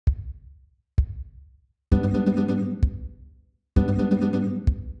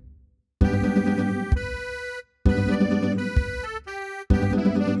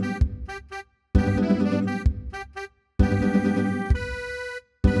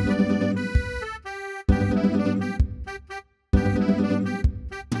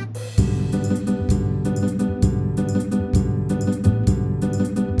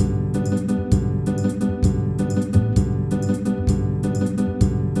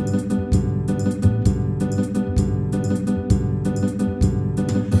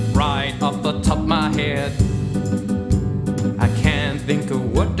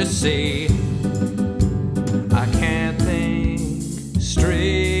say. I can't think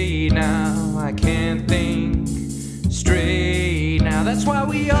straight now. I can't think straight now. That's why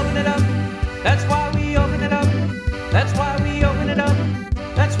we open it up. That's why we open it up. That's why we open it up.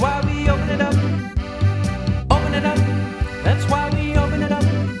 That's why we open it up. Open it up. That's why we open it up.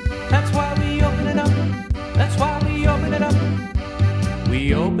 That's why we open it up. That's why we open it up.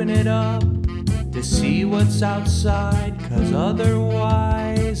 We open it up to see what's outside, 'cause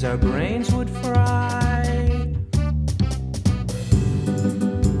otherwise our brains would fry.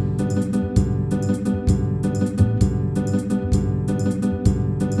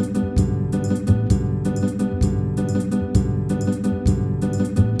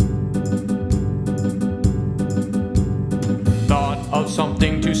 Thought of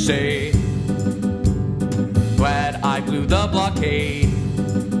something to say. Glad I blew the blockade.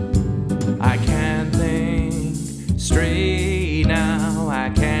 I can't think straight now. I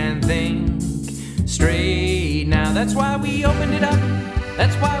can't think straight now. That's why we opened it up.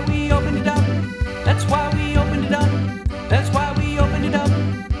 That's why we opened it up. That's why we opened it up. That's why we opened it up.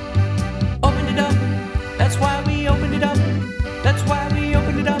 Opened it up. That's why we opened it up. That's why we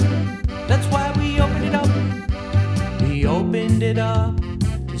opened it up. That's why we opened it up. We opened it up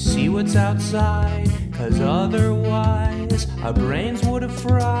to see what's outside, 'cause otherwise our brains would have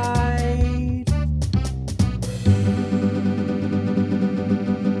fried.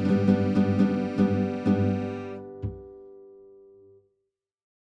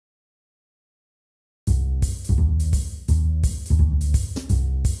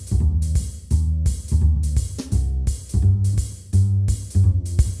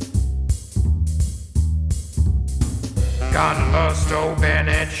 Gondola stole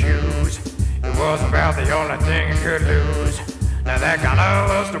Bennett shoes. It was about the only thing he could lose. Now that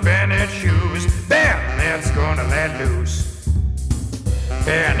gondola stole Bennett shoes. Bennett's gonna let loose.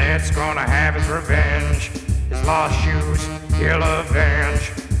 Bennett's gonna have his revenge. His lost shoes he'll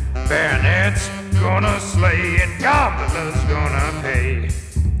avenge. Bennett's gonna slay and Gondola's gonna pay.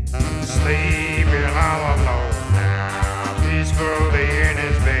 Sleeping all alone now, peacefully in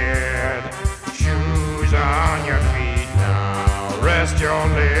his bed. Shoes on your feet now, rest your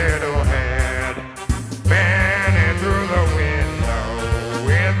little head. Bennett through the window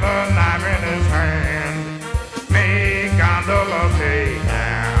with a knife in his hand. Make Gondola pay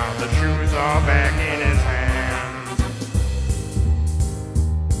now, the shoes are back in his hands.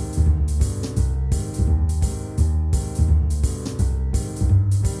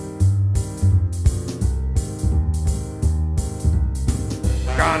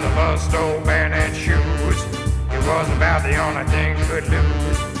 Gondola stole Bennett's shoes. It was about the only thing he could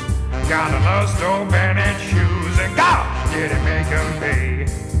lose. Gondola stole Bennett's shoes, and gosh, did it make him pay.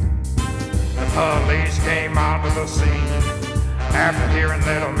 The police came onto the scene after hearing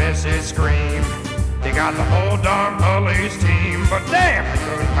little Missy scream. They got the whole darn police team, but damn, they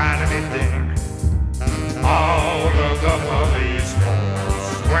couldn't find anything. All of the police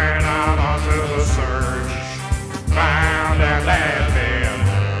force went out onto the search, found out that Ben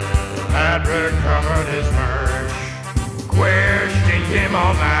had recovered his merch. Questioned him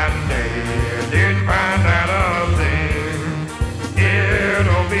all night and day, didn't find out a thing.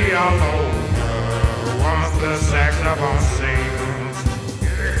 It'll be all over once the saxophone sings.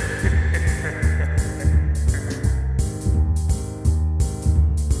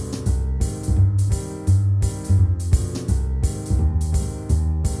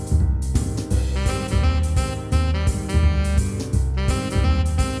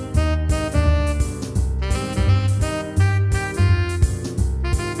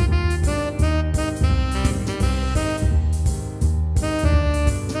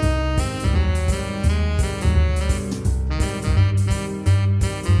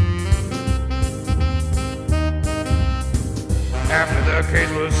 After the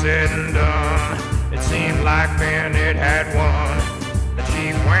case was said and done, it seemed like Bennett had won. The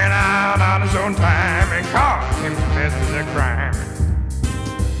chief went out on his own time and caught him confessing the crime.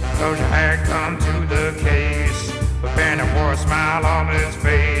 Closure had come to the case, but Bennett wore a smile on his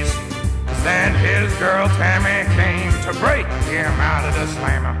face. 'Cause then his girl Tammy came to break him out of the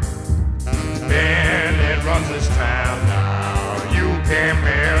slammer. Bennett runs this town now, you can't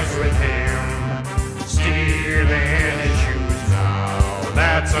mess with him. Stealing his shoes now,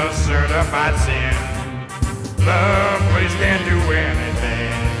 that's a certified sin. The police can't do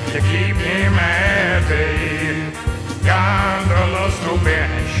anything to keep him at bay. Gondola stole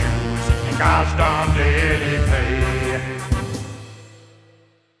Bennett's shoes, and gosh darn did he pay.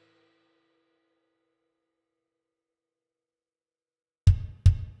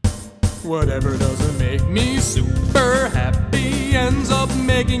 Whatever doesn't make me super happy ends up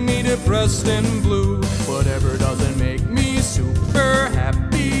making me depressed and blue. Whatever doesn't make me super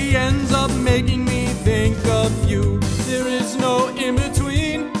happy ends up making me think of you. There is no in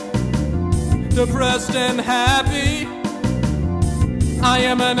between, depressed and happy. I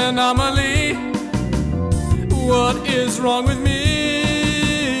am an anomaly. What is wrong with me?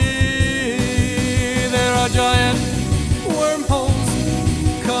 There are giant wormholes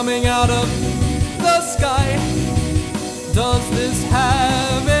coming out of the sky. Does this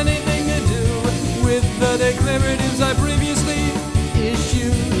have anything to do with the declaratives I previously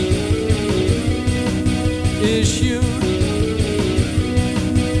issued?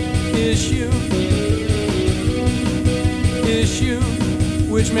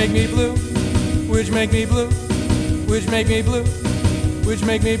 Which make me blue, which make me blue, which make me blue, which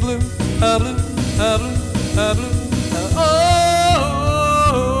make me blue, blue, blue, blue,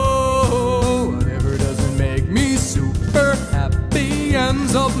 oh, whatever doesn't make me super happy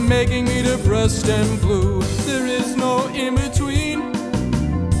ends up making me depressed and blue. There is no in between,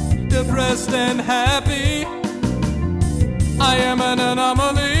 depressed and happy. I am an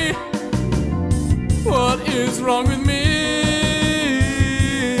anomaly. What is wrong with me?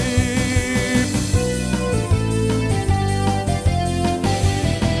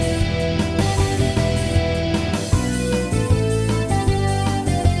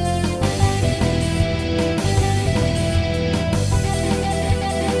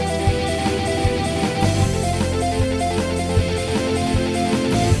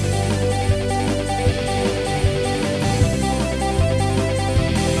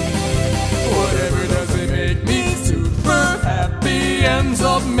 Ends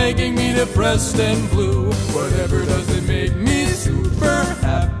up making me depressed and blue. Whatever doesn't make me super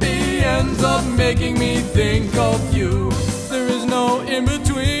happy ends up making me think of you. There is no in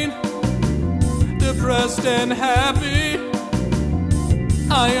between, depressed and happy.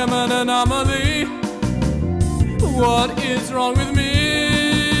 I am an anomaly. What is wrong with me?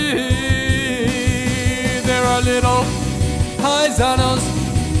 There are little paisanos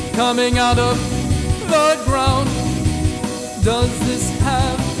coming out of the ground. Does this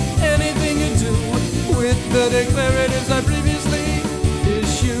have anything to do with the declaratives I previously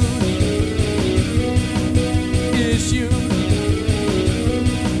issued?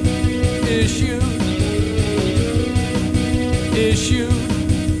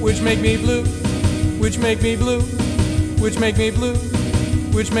 Which make me blue, which make me blue, which make me blue,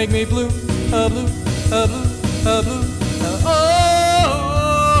 which make me blue, blue, blue, blue, oh,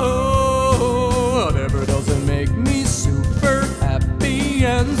 whatever doesn't make me super happy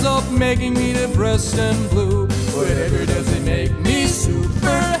ends up making me depressed and blue. Whatever doesn't make me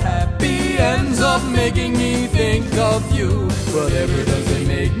super happy ends up making me think of you. Whatever doesn't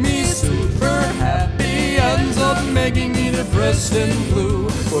make me super happy ends up making me depressed and blue.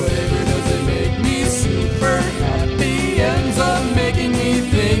 Whatever doesn't make me super happy ends up making me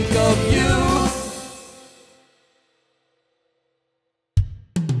think of you.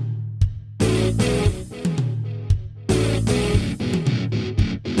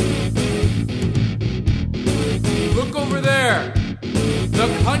 The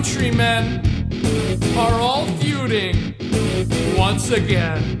countrymen are all feuding once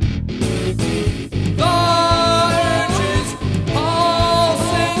again. The urges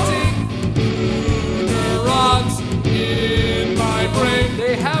pulsating neurons in my brain.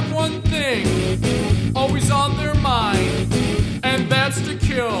 They have one thing always on their mind, and that's to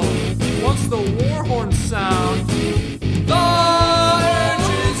kill. Once the war horns sound, the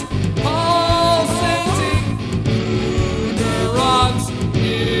urges pulsating neurons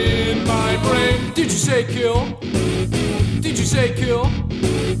in my brain. Did you say kill? Did you say kill?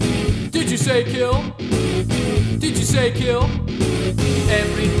 Did you say kill? Did you say kill?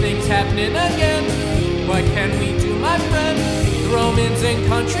 Everything's happening again. What can we do, my friend? The Romans and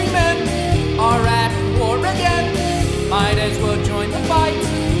countrymen are at war again. Might as well join the fight.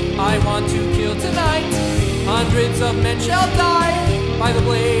 I want to kill tonight. Hundreds of men shall die by the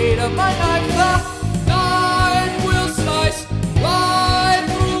blade of my knife. The knife will slice right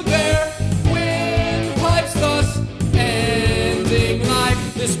through their windpipes, thus ending life.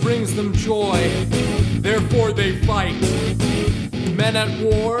 This brings them joy, therefore they fight. Men at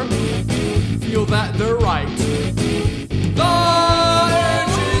war feel that they're right. The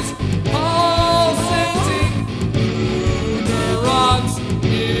urges pulsating neurons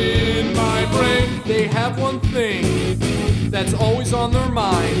in my brain. They have one thing that's always on their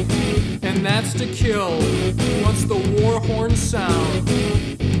mind, and that's to kill once the war horns sound.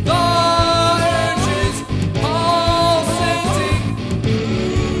 The urges pulsating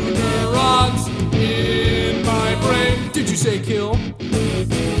neurons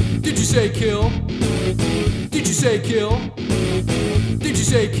say kill? Did you say kill? Did you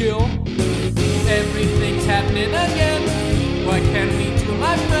say kill? Everything's happening again. What can we do,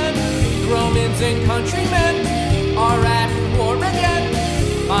 my friend? The Romans and countrymen are at war again.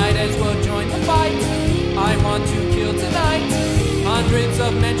 Might as well join the fight. I want to kill tonight. Hundreds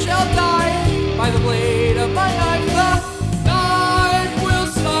of men shall die by the blade of my knife. The knife will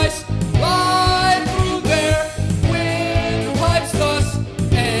slice right through their windpipes, thus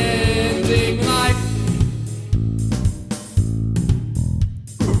ending life.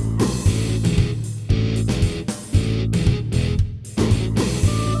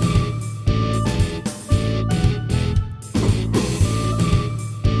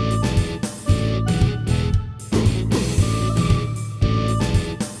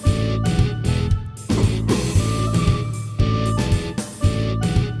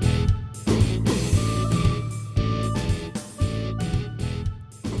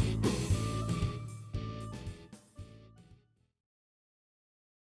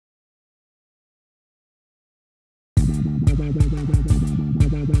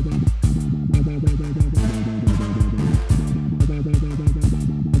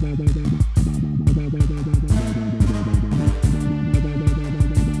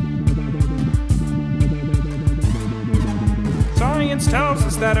 Science tells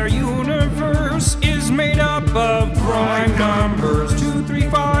us that our universe is made up of prime numbers. 2, 3,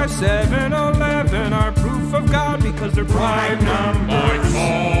 5, 7, 11 are proof of God because they're prime numbers. My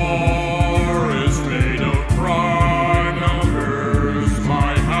car is made of prime numbers.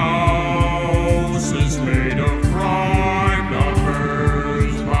 My house is made of prime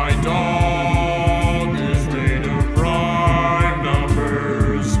numbers. My dog is made of prime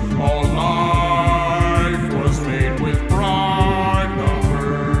numbers. All life was made with prime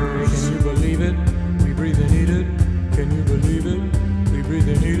numbers. Can you believe it? We breathe and eat it. Can you believe it? We breathe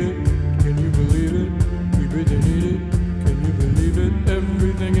and eat it. Can you believe it? We breathe and eat it. Can you believe it?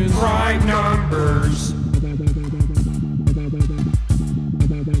 Everything is Prime numbers.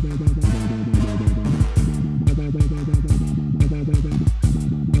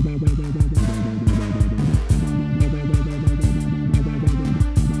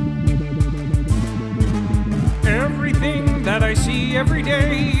 Everything that I see every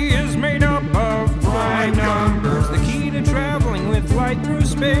day is made up of prime numbers. The key to traveling with light through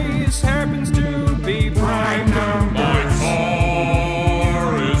space happens to be prime numbers. My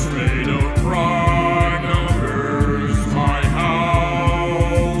car is made of prime numbers. My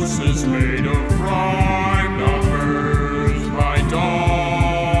house is made of prime numbers. My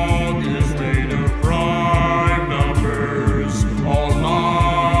dog is made of prime numbers. All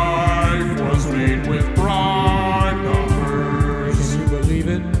life was made with prime numbers. Can you believe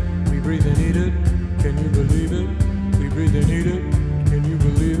it? We breathe and eat it. Can you believe it? We breathe and eat it. Can you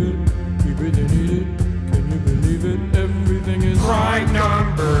believe it? We breathe and eat it. Can you believe it? Everything is Prime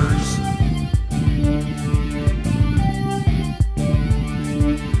numbers.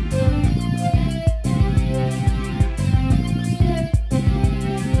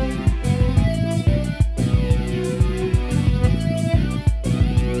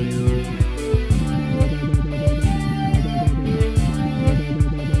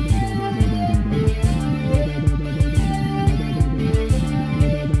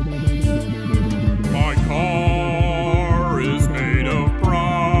 My car is made of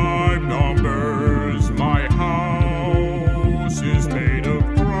prime numbers. My house is made of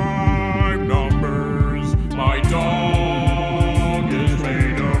prime numbers. My dog is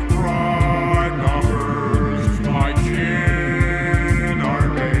made of prime numbers. My kin are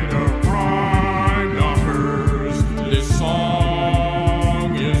made of prime numbers. This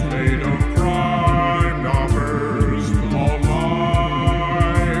song is made of prime numbers. All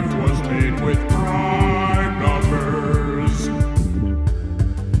life was made with prime numbers.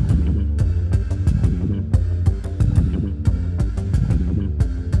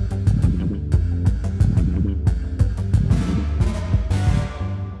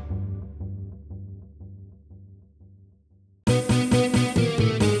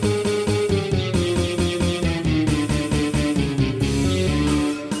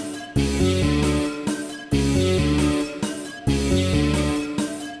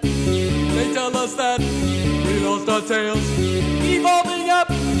 They tell us that we lost our tails, evolving up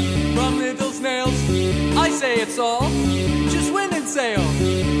from little snails. I say it's all just wind and sail.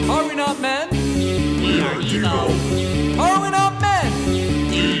 Are we not men? We are evil. Are we not men?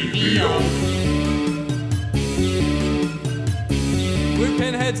 Evil. We're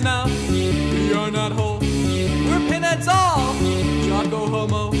pinheads now, we are not whole. We're pinheads all, Jocko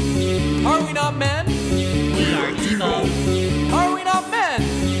Homo. Are we not men? We are evil. Are we not men?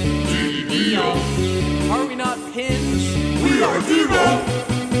 pins. We are Devo.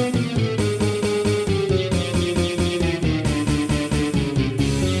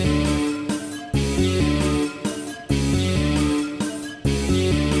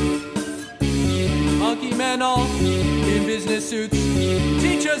 Monkey men all in business suits,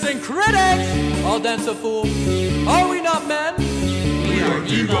 teachers and critics all dance a fool. Are we not men? We are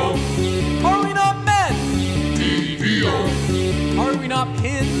Devo. Are we not men? DVO. Are we not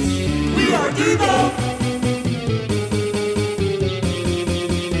pins? We are Devo.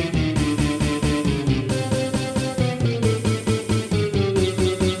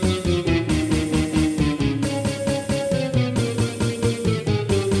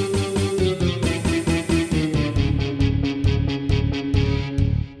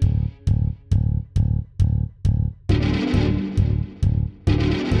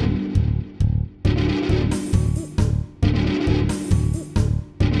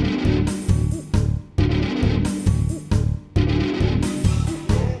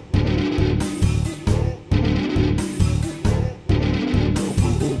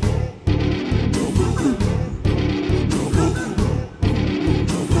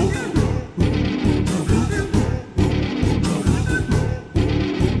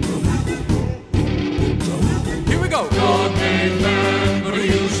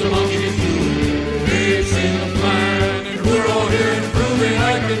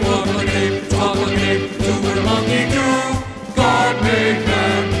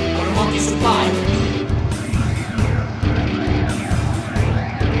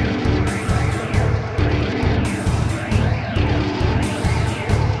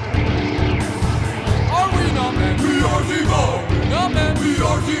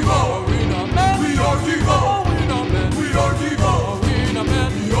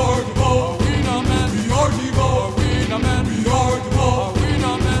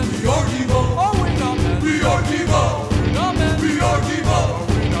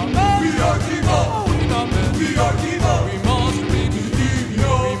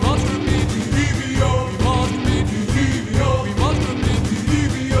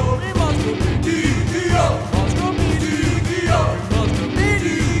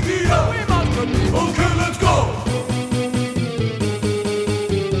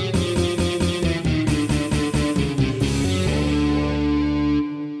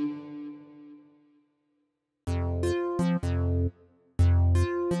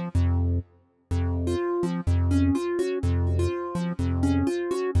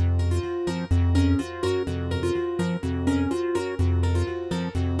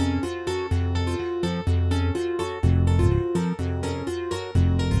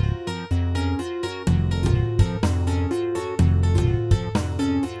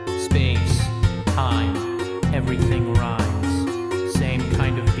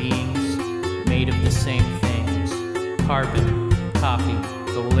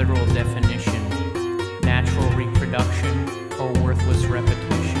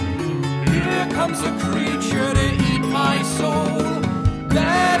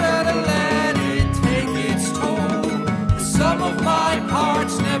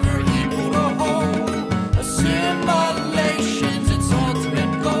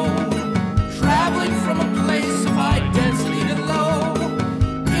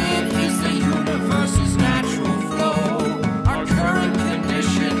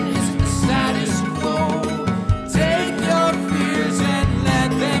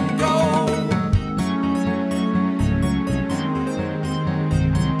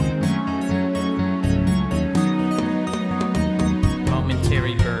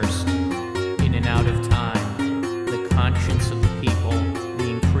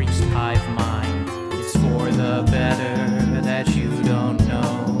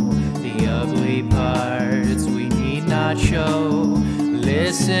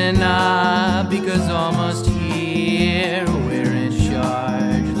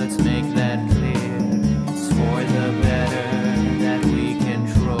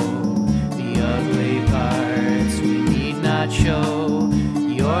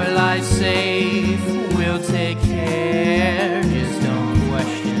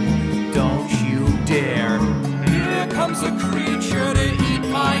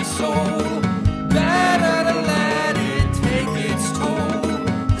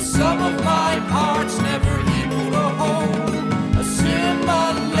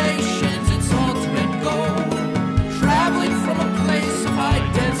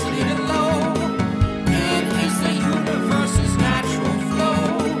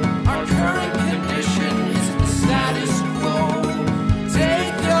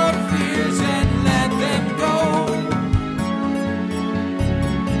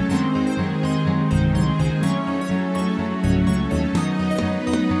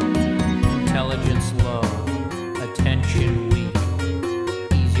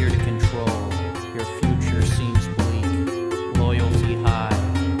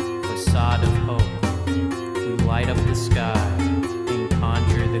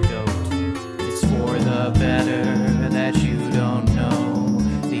 antidote. It's for the better that you don't know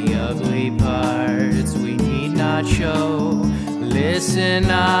the ugly parts we need not show. Listen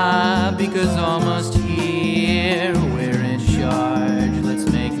up, because almost here we're in charge. Let's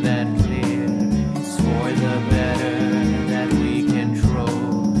make that clear. It's for the better that we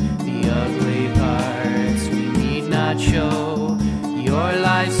control the ugly parts we need not show. Your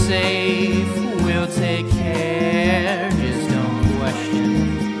life's safe, we'll take care. Just don't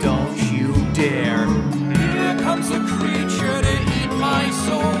question, don't you dare. Here comes a creature to eat my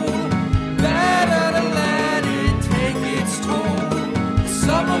soul. Better to let it take its toll.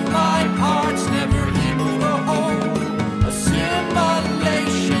 Some of my parts never equal the whole.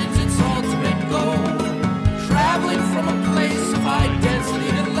 Assimilation's its ultimate goal. Traveling from a place of high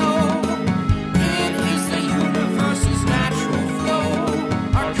density to low. It is the universe's natural flow.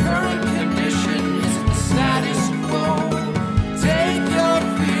 Our current condition is the status quo. Take your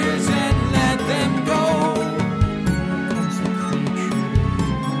fears and let them go.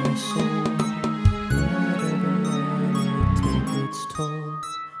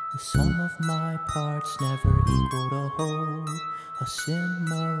 The sum of my parts never equal the whole.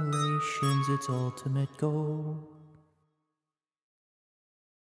 Assimilation's its ultimate goal.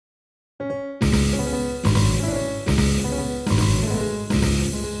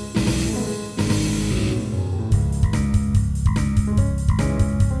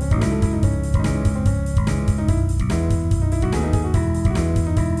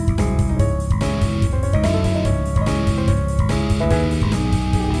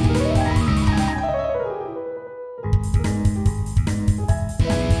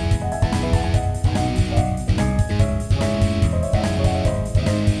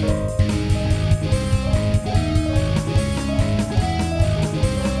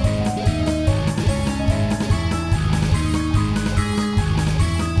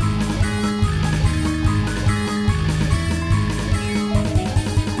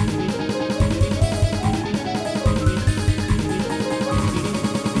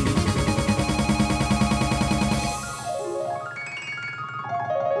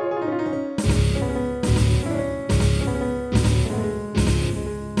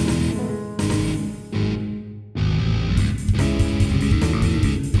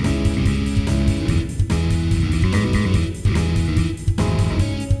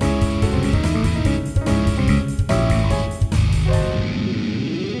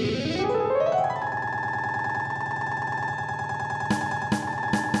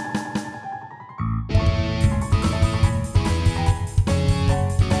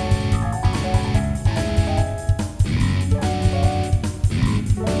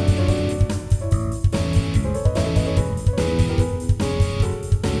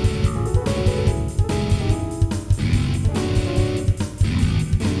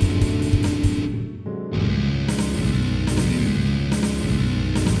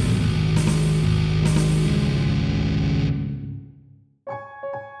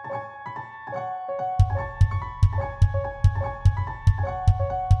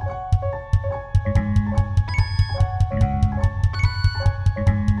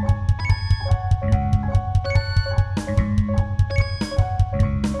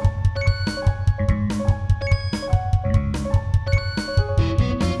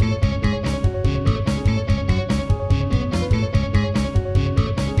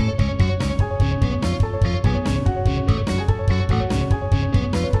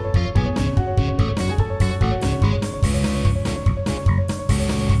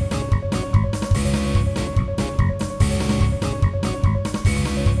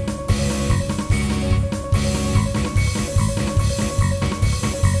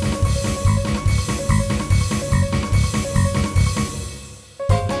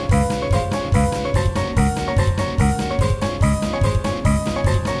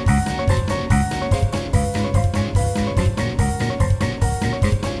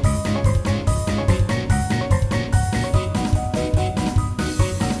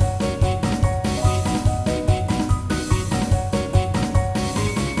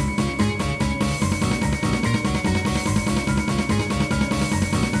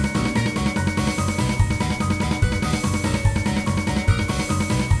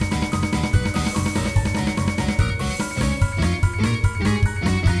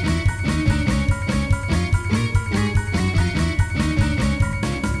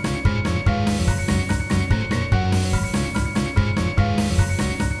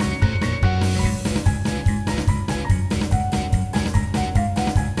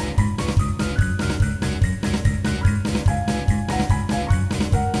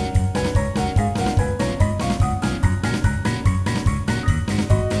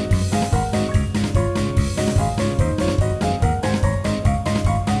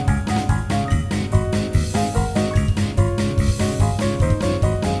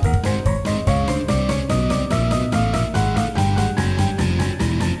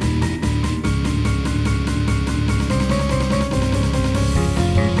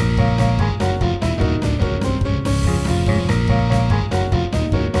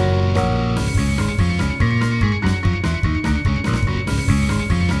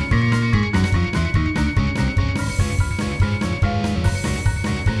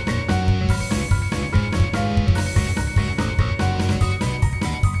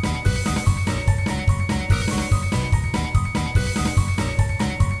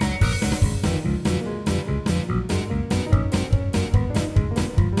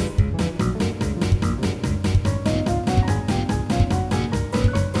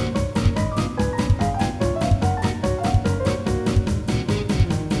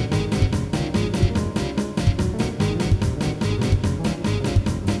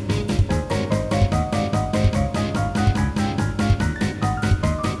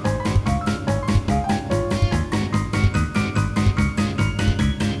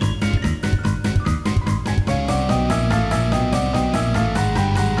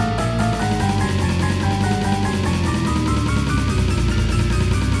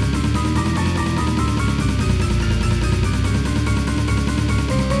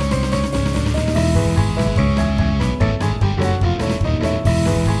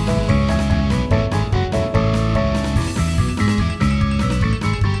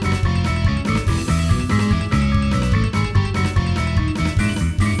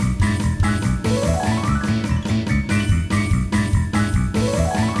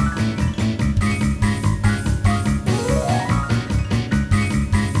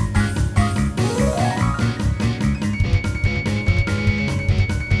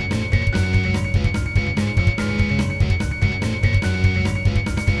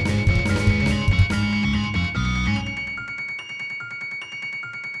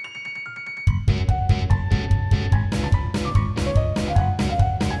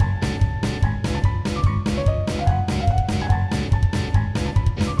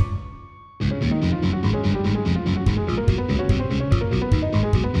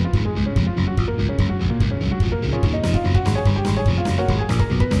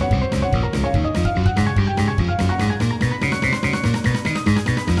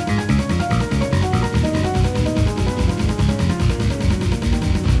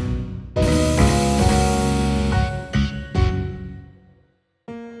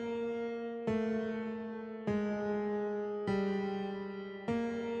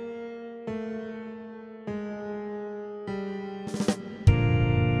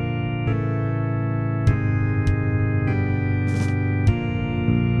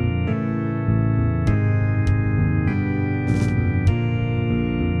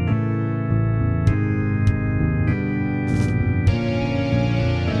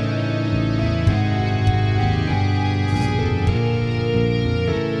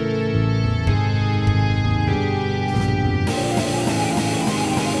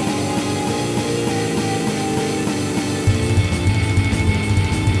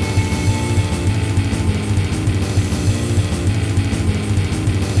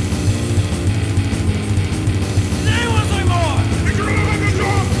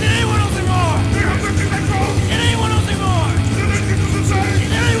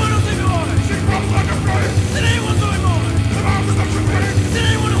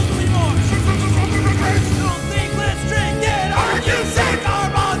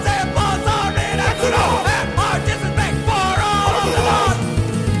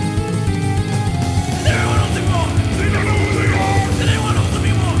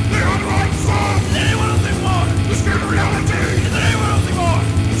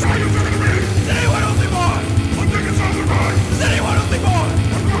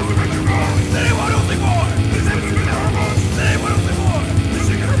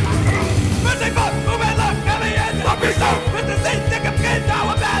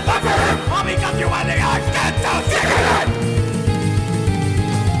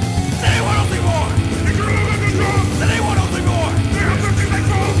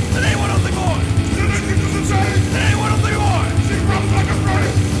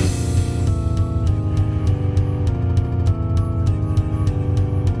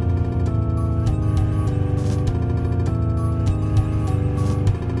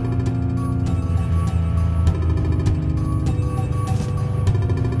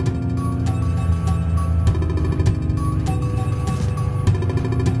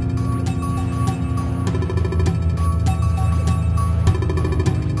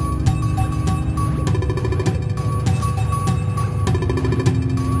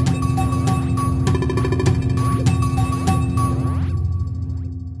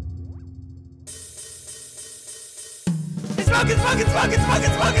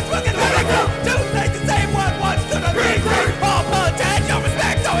 smoking. Too late to say what once to the big group. All potential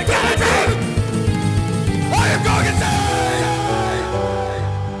respect, so we gotta drink. I am going to say.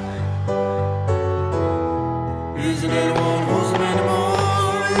 Isn't anyone wholesome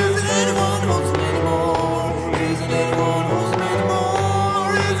anymore? Isn't anyone wholesome anymore? Isn't anyone wholesome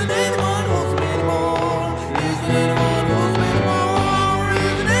anymore? Isn't anyone wholesome anymore? Isn't anyone wholesome anymore?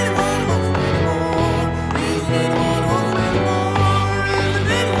 Isn't anyone wholesome anymore? Isn't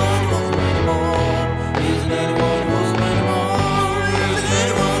anyone wholesome anymore? Isn't anyone wholesome anymore? Isn't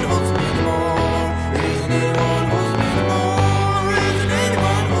anyone wholesome anymore? Isn't anyone wholesome anymore? Isn't anyone wholesome anymore? Isn't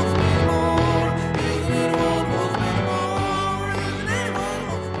anyone wholesome anymore? Isn't anyone wholesome anymore? Isn't anyone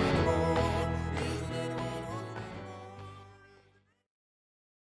wholesome anymore? Isn't anyone wholesome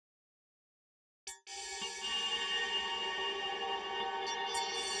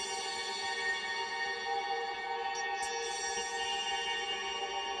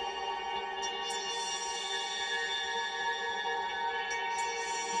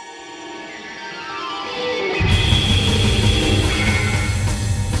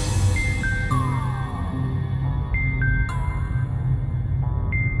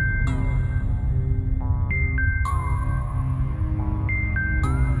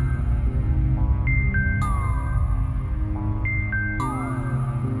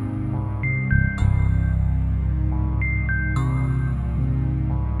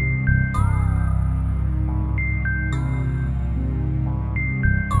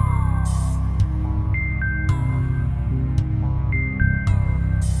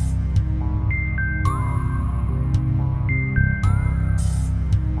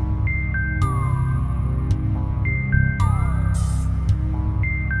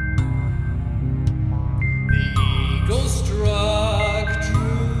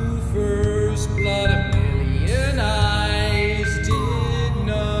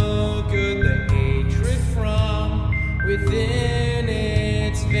within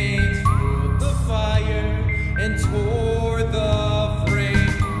its veins fueled the fire and tore the frame.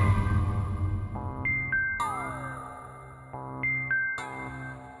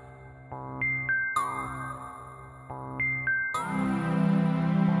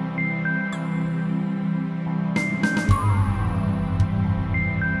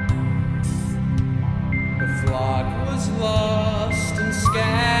 The flock was lost and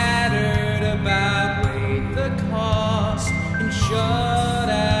scattered about, weighed the cost and shut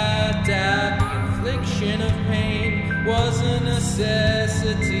out doubt. The infliction of pain was a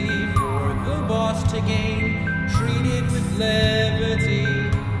necessity for the boss to gain, treated with levity.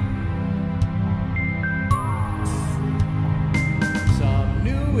 Some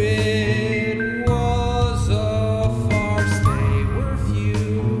knew it was a farce. They were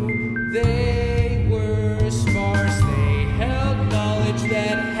few, they were sparse. They held knowledge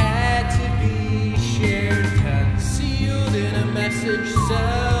that had to be shared, concealed in a message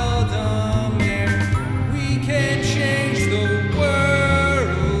seldom aired. We can change the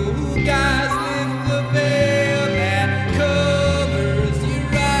world, guys. Lift the veil that covers your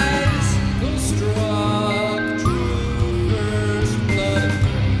eyes. Those struck true first blood of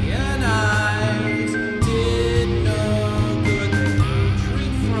million eyes did no good. They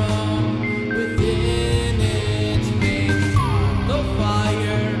retreat from within its veins, the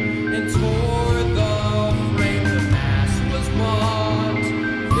fire and tore the frame. The mass was bought,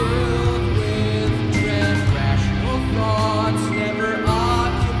 filled with dread. Rational thoughts never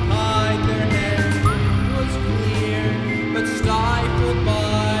occupied their heads. It was clear, but stifled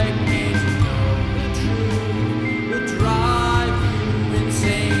by pain. To know the truth would drive you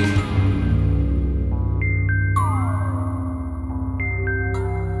insane.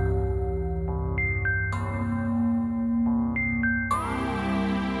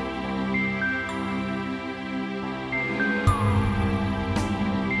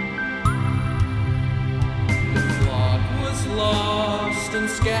 The flock was lost and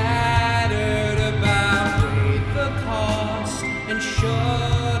scattered about, weighed the cost and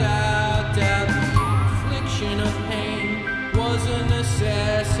shut out doubt. The infliction of pain was a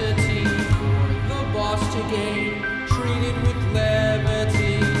necessity for the boss to gain, treated with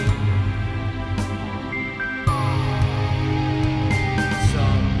levity.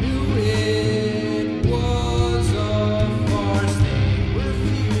 Some knew it was a farce. They were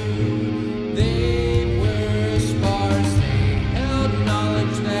few, they were sparse. They held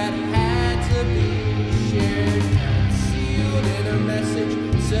knowledge that had to be shared, concealed in a message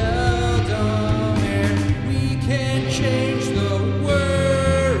seldom aired. We can change the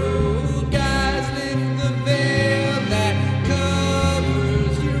world, guys. Lift the veil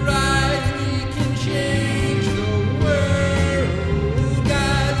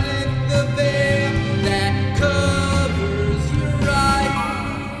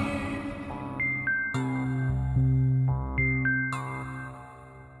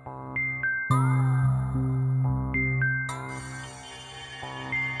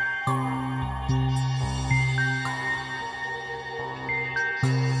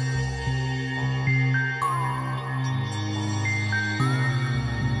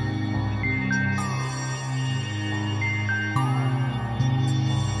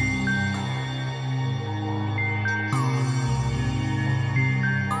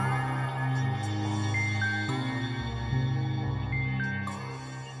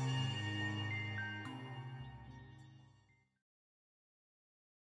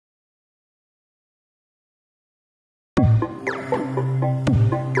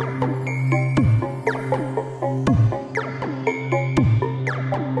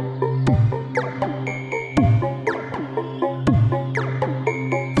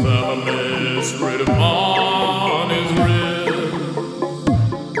lips writ upon his ribs.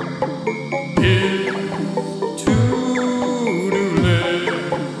 His to-do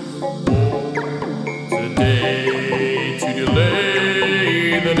list. Oh, today to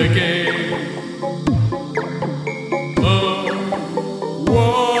delay the decay of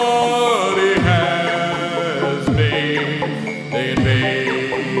what he has made. They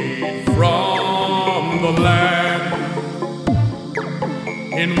invade from the land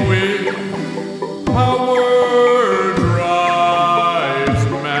in which power drives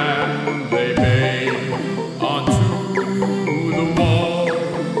man. They bang onto the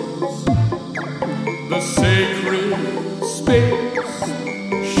walls. The sacred space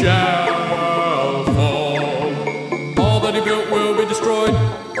shall fall. All that he built will be destroyed.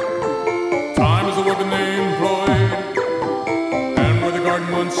 Time is the weapon they employed. And where the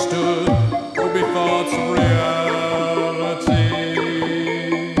garden once stood will be thoughts of reality.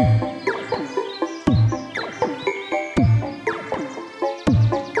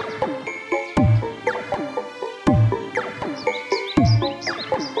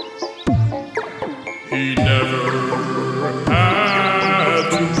 He never had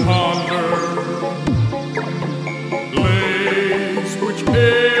to ponder lays which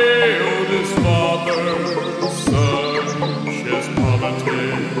ailed his father, such as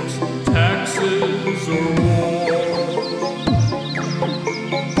politics, taxes, or war.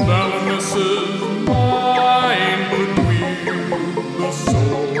 Thalamus's mind could wield the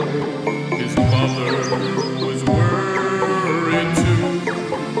soul. His mother was worried too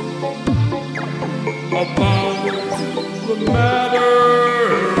about the matter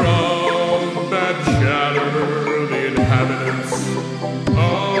of bad chatter. The inhabitants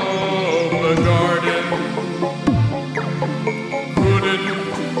of the garden couldn't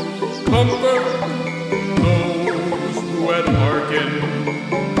comfort those who had hearkened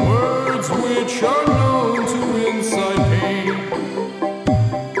words which are known to incite pain.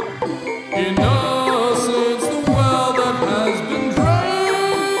 Innocence, the well that has been drained.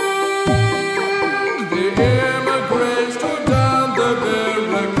 The immigrants tore down the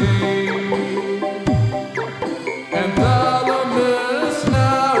barricade, and Thalamus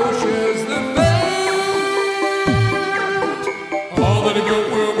now shares the fate. All that he built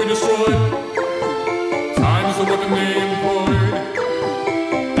will be destroyed. Time is the weapon they employed,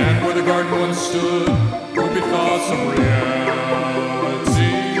 and where the garden once stood will be thoughts of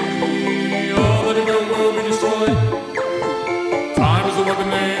reality. All that he built will be destroyed. Time is the weapon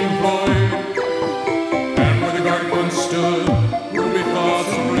they employed, and where the garden once stood will be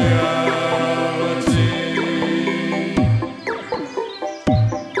thoughts of reality.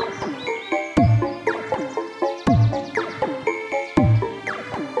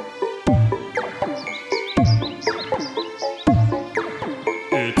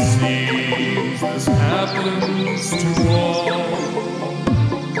 It seems this happens to all.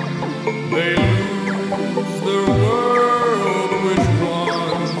 They lose their world which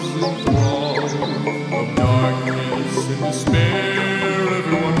runs in thrall of darkness and despair.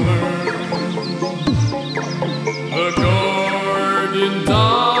 Everyone learns the garden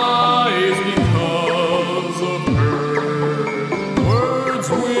dies because of her words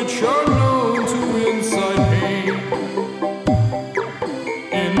which are known to incite pain.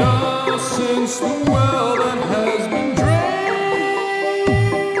 Innocence, the well that has been drained.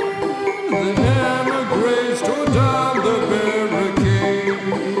 The emigres tore down the barricade,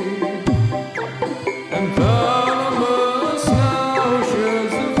 and Thalamus now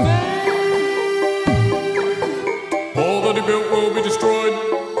shares the fate. All that he built will be destroyed.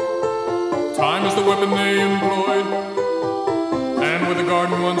 Time is the weapon they employed, and where the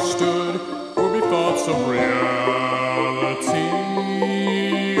garden once stood will be thoughts of reality.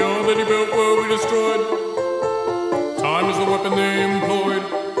 All that he built will be destroyed. Time is the weapon they employed,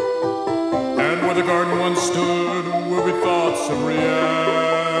 and where the garden once stood will be thoughts of reality.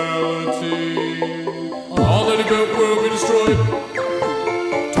 All that he built will be destroyed.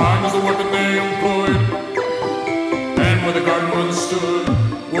 Time is the weapon they employed, and where the garden once stood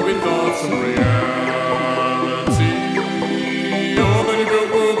will be thoughts of reality. All that he built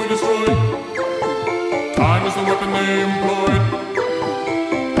will be destroyed. Time is the weapon they employed,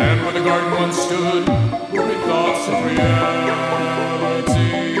 and where the garden once stood will be thoughts of reality.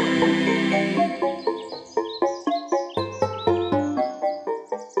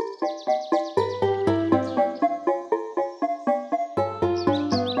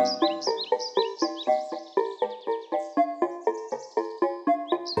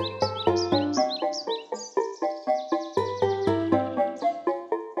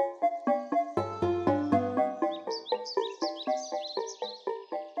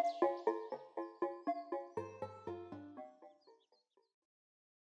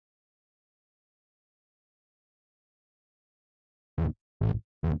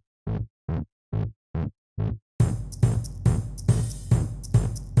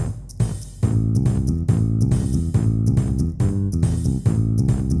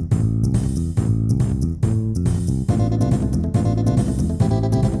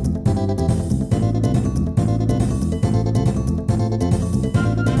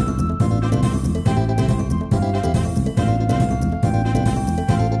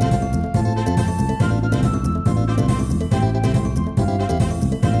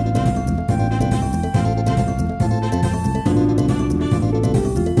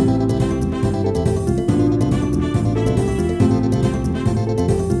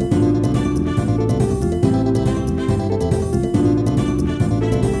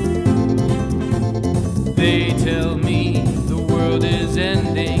 is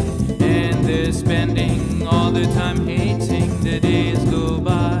ending, and they're spending all their time hating. The days go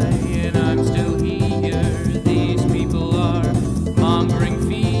by, and I'm still here. These people are mongering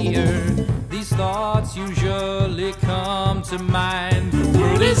fear. These thoughts usually come to mind. The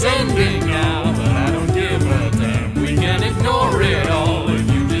world is ending now, but I don't give a damn. We can ignore it all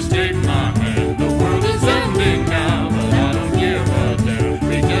if you just take my hand. The world is ending now, but I don't give a damn.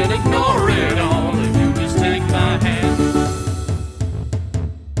 We can ignore it all if you just take my hand.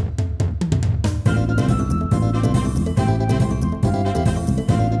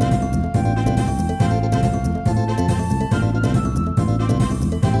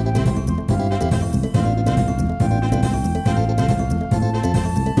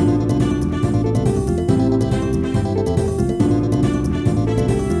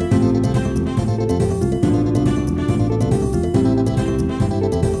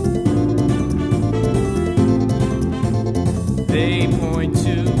 They point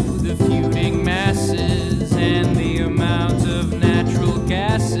to the feuding masses and the amount of natural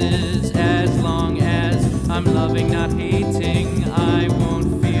gases. As long as I'm loving, not hating, I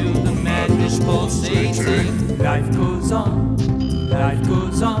won't feel the madness pulsating. Life goes on, life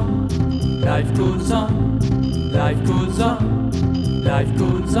goes on, life goes on, life goes on, life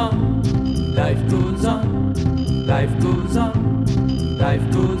goes on, life goes on, life goes on,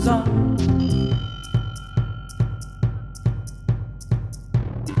 life goes on.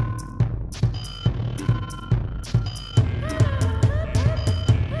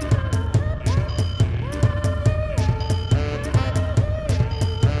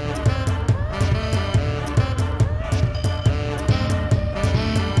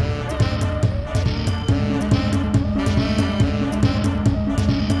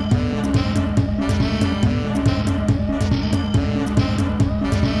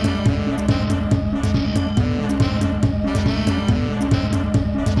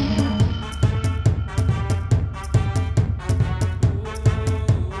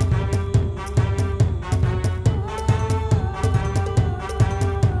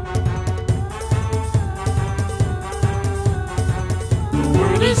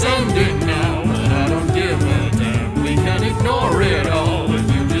 Is ending now, but I don't give a damn. We can ignore it all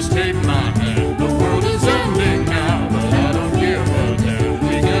if you just take my hand. The world is ending now, but I don't give a damn.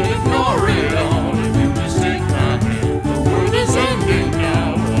 We can ignore it all if you just take my hand. The world is ending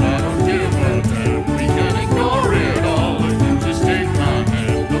now, but I don't give a damn. We can ignore it all if you just take my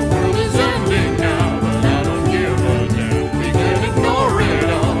hand. The world is ending now, but I don't give a damn. We can ignore it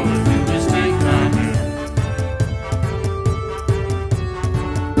all if you just take my hand.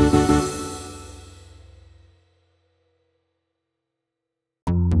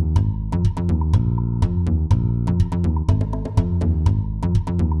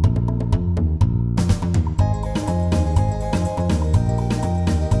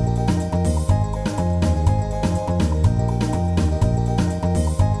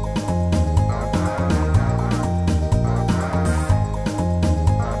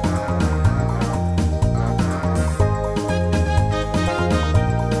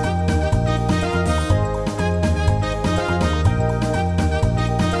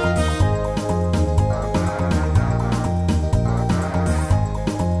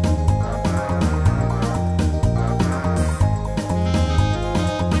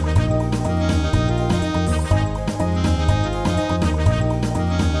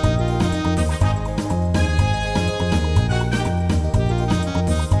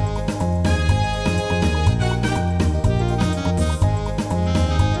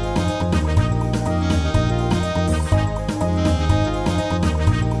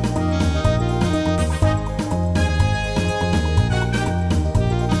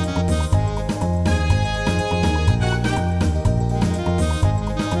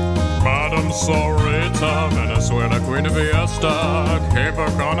 Sorita, Venezuela, Queen of Fiesta, Cape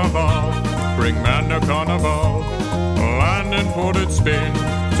Carnival, bring man to Carnival, land in Port at Spain,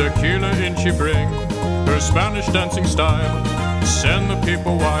 tequila in she bring, her Spanish dancing style, send the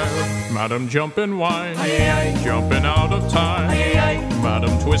people wild, Madam jump and whine, jumping out of time,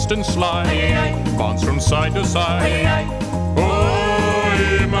 Madam twist and slide, bounce from side to side,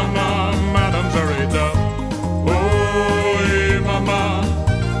 oi mama, Madam Zarita, oi mama,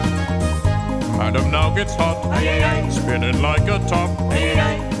 Madam now gets hot, spinning like a top.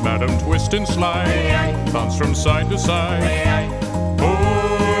 Madam twist and slide, bounce from side to side.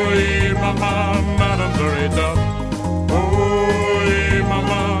 Oi, mama, Madam Zarita. Oi,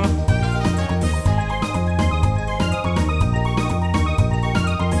 mama.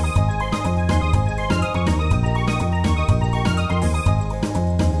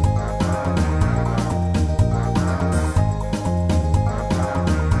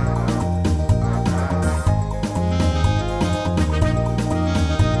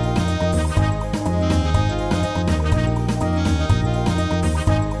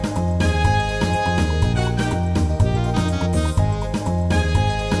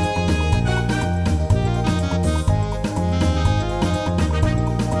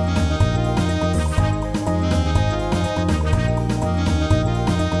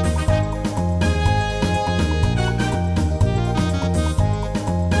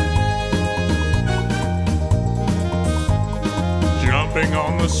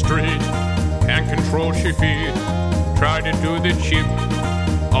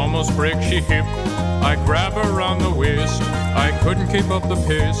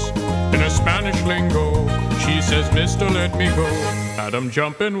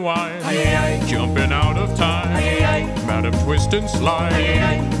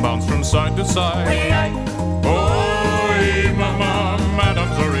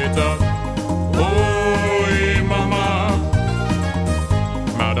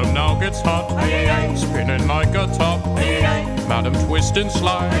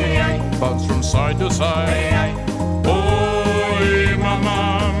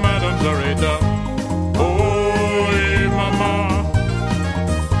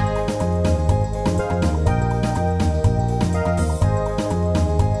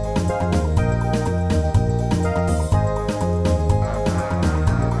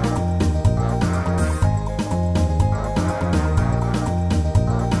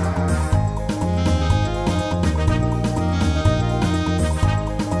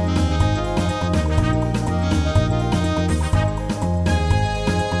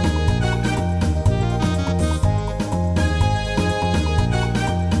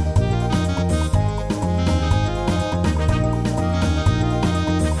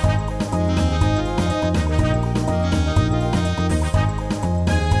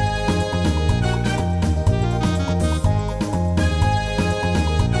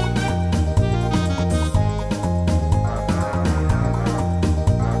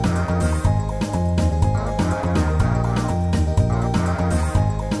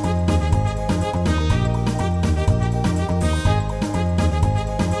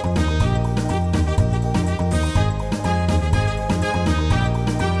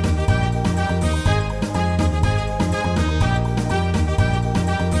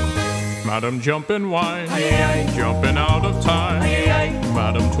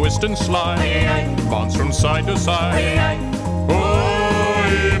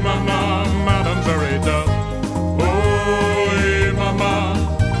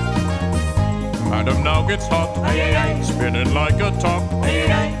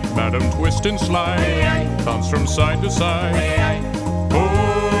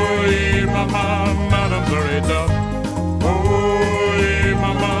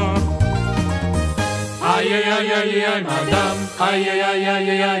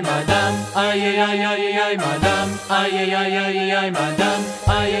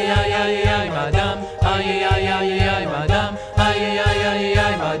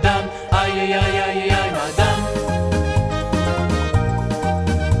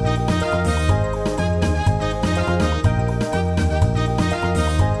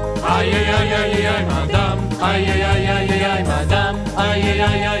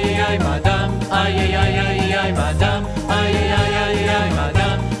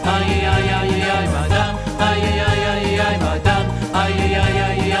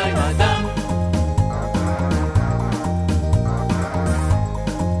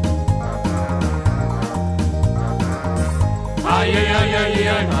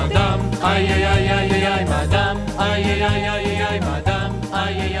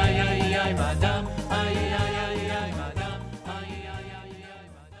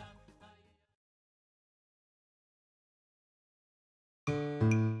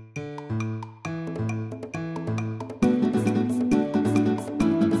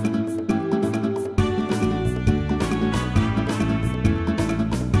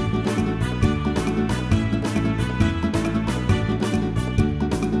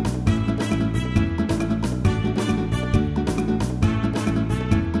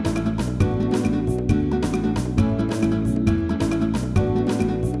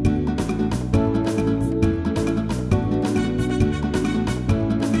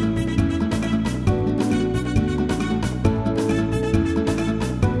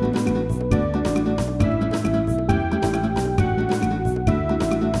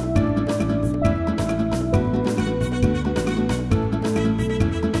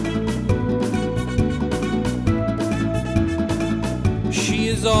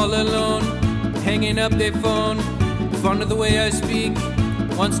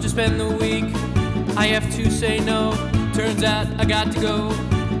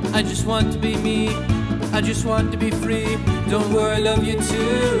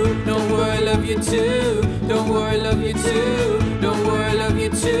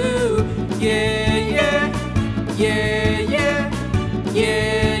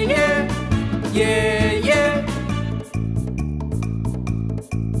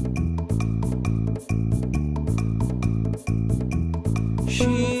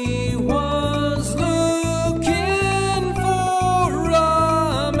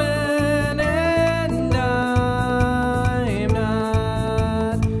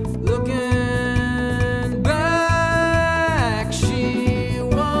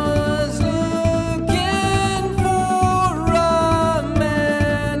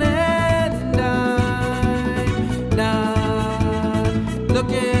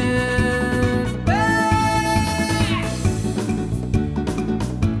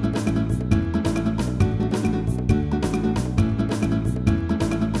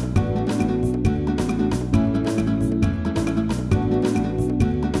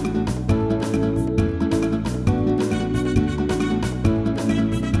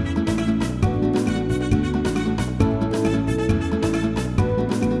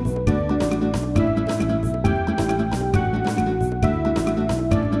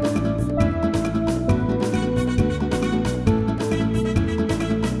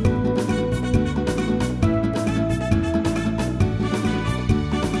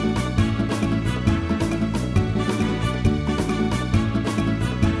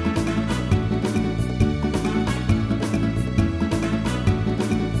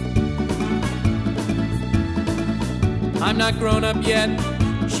 I'm not grown up yet.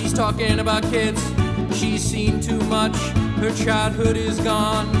 She's talking about kids. She's seen too much. Her childhood is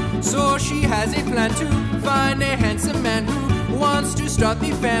gone. So she has a plan to find a handsome man who wants to start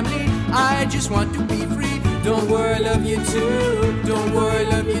the family. I just want to be free. Don't worry, love you too. Don't worry,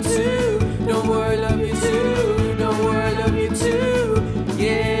 love you too. Don't worry, love you too. Don't worry, love you too.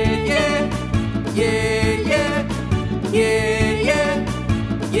 Yeah, yeah, yeah, yeah, yeah, yeah,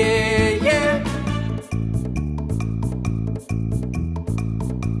 yeah, yeah.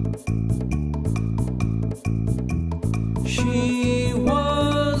 She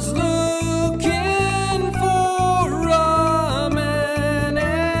was looking for a man,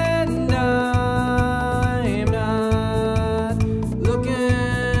 and I'm not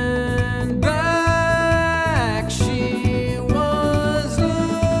looking back. She was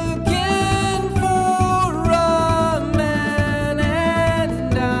looking for a man,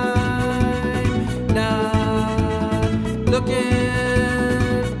 and I'm not looking